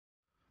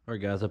All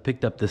right, guys, I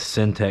picked up this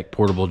Cen-Tech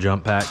portable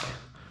jump pack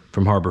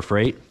from Harbor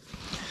Freight.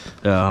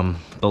 The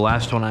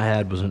last one I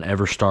had was an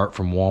EverStart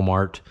from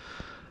Walmart,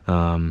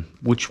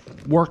 which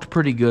worked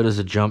pretty good as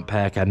a jump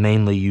pack. I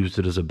mainly used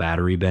it as a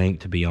battery bank,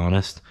 to be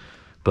honest,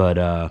 but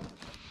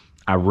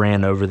I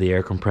ran over the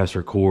air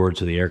compressor cord,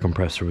 so the air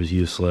compressor was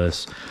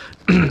useless,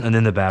 and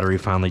then the battery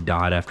finally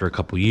died after a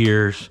couple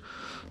years,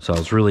 so I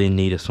was really in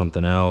need of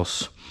something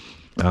else.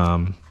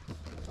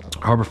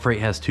 Harbor Freight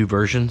has two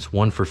versions,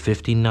 one for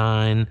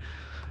 $59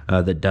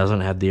 that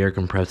doesn't have the air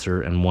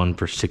compressor, and one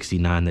for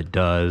 $69 that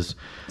does.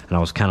 And I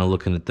was kind of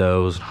looking at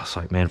those, and I was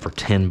like, man, for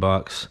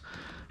 $10,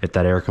 if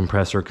that air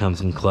compressor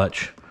comes in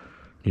clutch,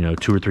 you know,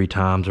 2 or 3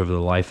 times over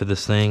the life of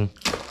this thing,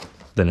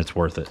 then it's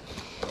worth it.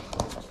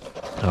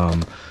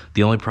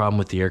 The only problem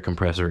with the air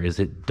compressor is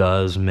it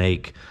does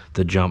make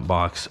the jump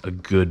box a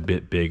good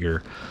bit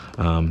bigger.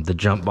 The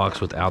jump box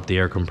without the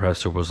air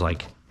compressor was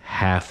like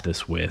half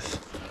this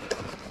width.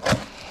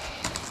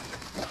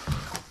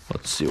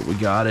 Let's see what we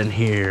got in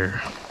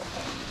here.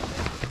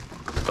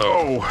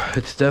 Oh,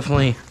 it's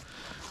definitely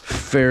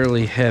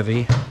fairly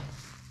heavy.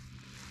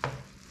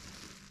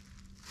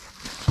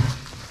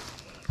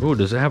 Oh,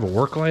 does it have a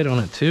work light on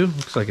it too?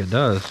 Looks like it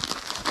does.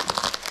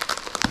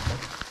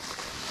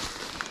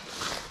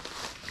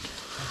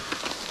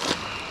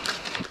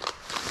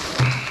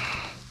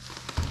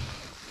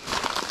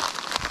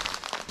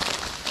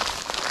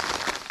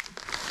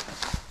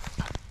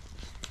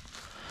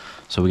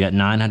 So we got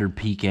 900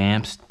 peak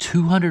amps,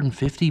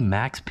 250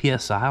 max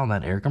PSI on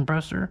that air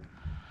compressor.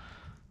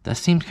 That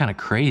seems kind of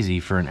crazy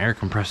for an air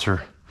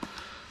compressor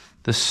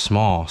this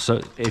small. So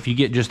if you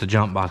get just the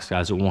jump box,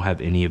 guys, it won't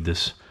have any of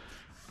this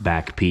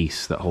back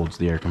piece that holds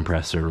the air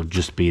compressor. It'll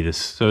just be this.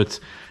 So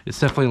it's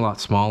definitely a lot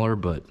smaller,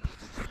 but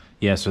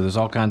yeah, so there's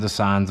all kinds of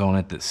signs on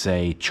it that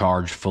say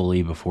charge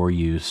fully before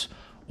use,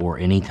 or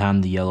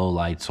anytime the yellow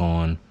light's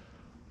on,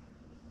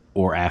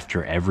 or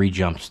after every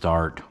jump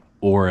start,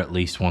 or at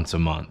least once a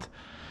month.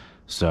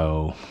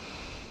 So,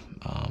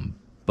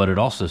 but it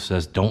also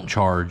says don't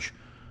charge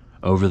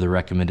over the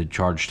recommended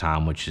charge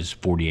time, which is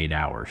 48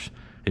 hours.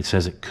 It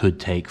says it could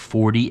take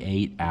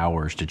 48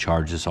 hours to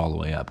charge this all the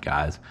way up,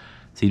 guys.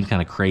 Seems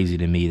kind of crazy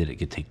to me that it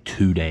could take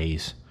 2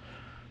 days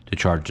to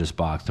charge this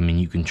box. I mean,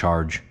 you can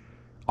charge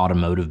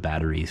automotive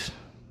batteries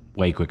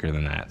way quicker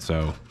than that.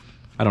 So,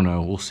 I don't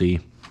know. We'll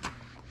see.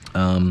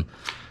 Kind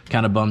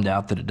of bummed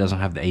out that it doesn't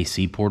have the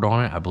AC port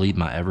on it. I believe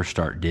my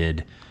EverStart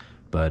did,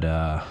 but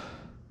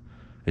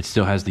it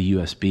still has the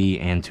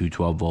USB and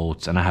 212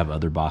 volts, and I have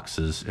other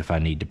boxes if I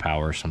need to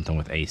power something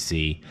with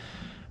AC.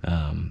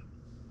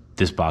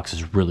 This box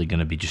is really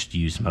going to be just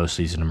used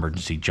mostly as an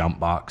emergency jump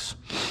box.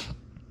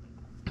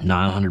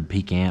 900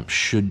 peak amps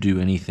should do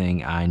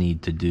anything I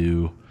need to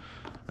do.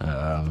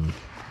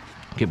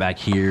 Get back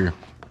here.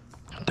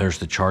 There's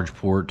the charge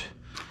port.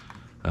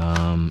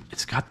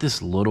 It's got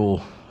this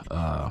little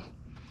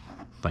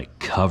like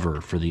cover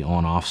for the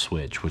on-off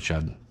switch, which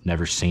I've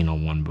never seen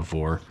on one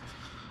before.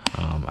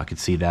 I could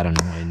see that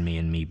annoying me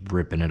and me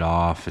ripping it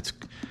off. It's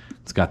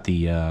got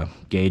the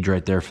gauge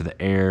right there for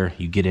the air.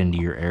 You get into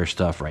your air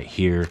stuff right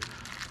here.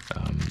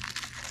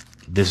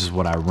 This is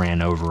what I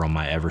ran over on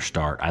my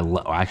EverStart.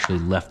 I actually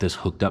left this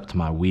hooked up to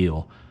my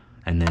wheel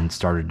and then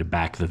started to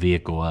back the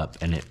vehicle up,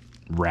 and it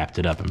wrapped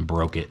it up and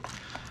broke it.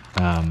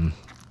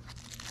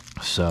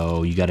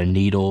 So you got a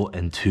needle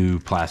and 2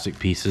 plastic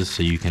pieces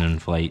so you can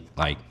inflate,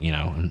 like, you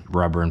know,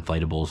 rubber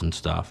inflatables and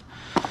stuff.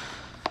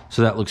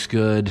 So that looks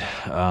good.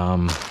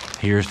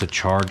 Here's the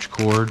charge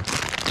cord.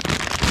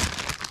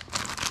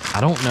 I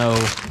don't know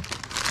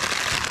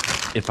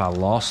if I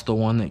lost the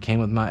one that came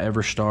with my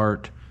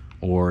EverStart,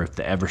 or if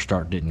the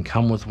EverStart didn't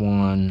come with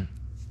one,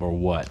 or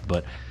what,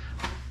 but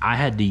I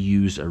had to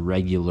use a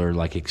regular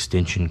like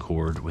extension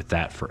cord with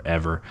that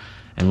forever.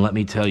 And let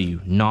me tell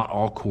you, not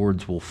all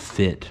cords will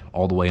fit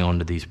all the way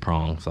onto these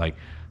prongs. Like,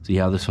 see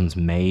how this one's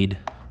made?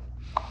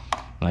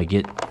 Like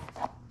it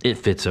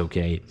fits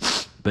okay,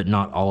 but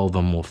not all of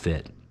them will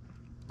fit.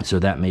 So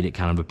that made it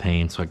kind of a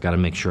pain. So I got to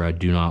make sure I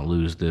do not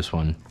lose this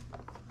one.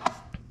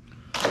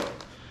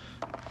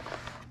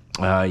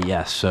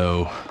 Yeah,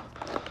 so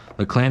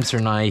the clamps are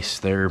nice.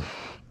 They're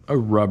a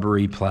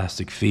rubbery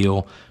plastic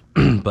feel,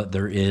 but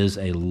there is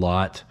a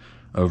lot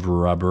of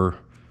rubber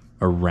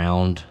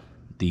around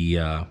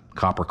the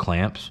copper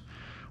clamps,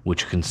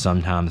 which can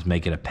sometimes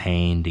make it a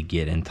pain to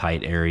get in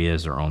tight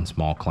areas or on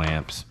small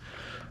clamps.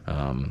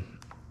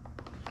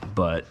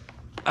 But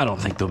I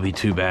don't think they'll be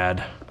too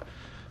bad.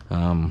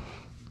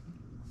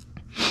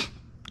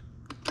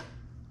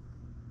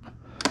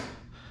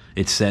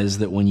 It says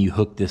that when you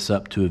hook this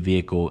up to a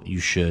vehicle, you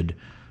should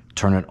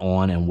turn it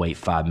on and wait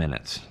 5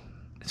 minutes.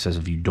 It says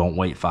if you don't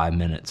wait 5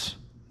 minutes,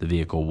 the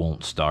vehicle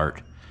won't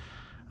start.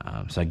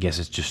 So I guess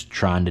it's just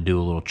trying to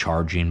do a little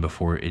charging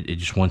before, it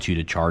just wants you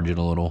to charge it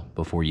a little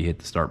before you hit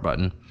the start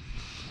button.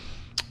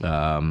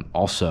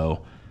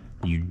 Also,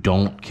 you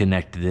don't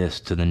connect this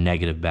to the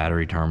negative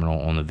battery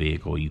terminal on the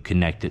vehicle. You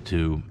connect it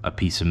to a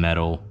piece of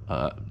metal,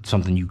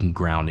 something you can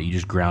ground it. You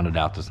just ground it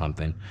out to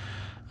something,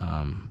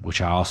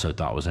 which I also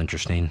thought was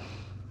interesting.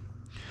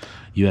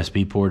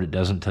 USB port. It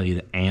doesn't tell you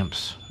the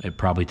amps. It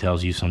probably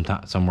tells you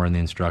somewhere in the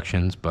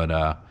instructions, but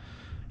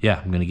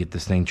yeah, I'm gonna get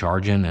this thing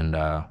charging, and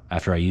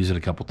after I use it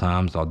a couple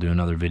times, I'll do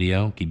another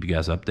video, keep you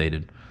guys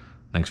updated.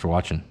 Thanks for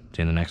watching.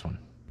 See you in the next one.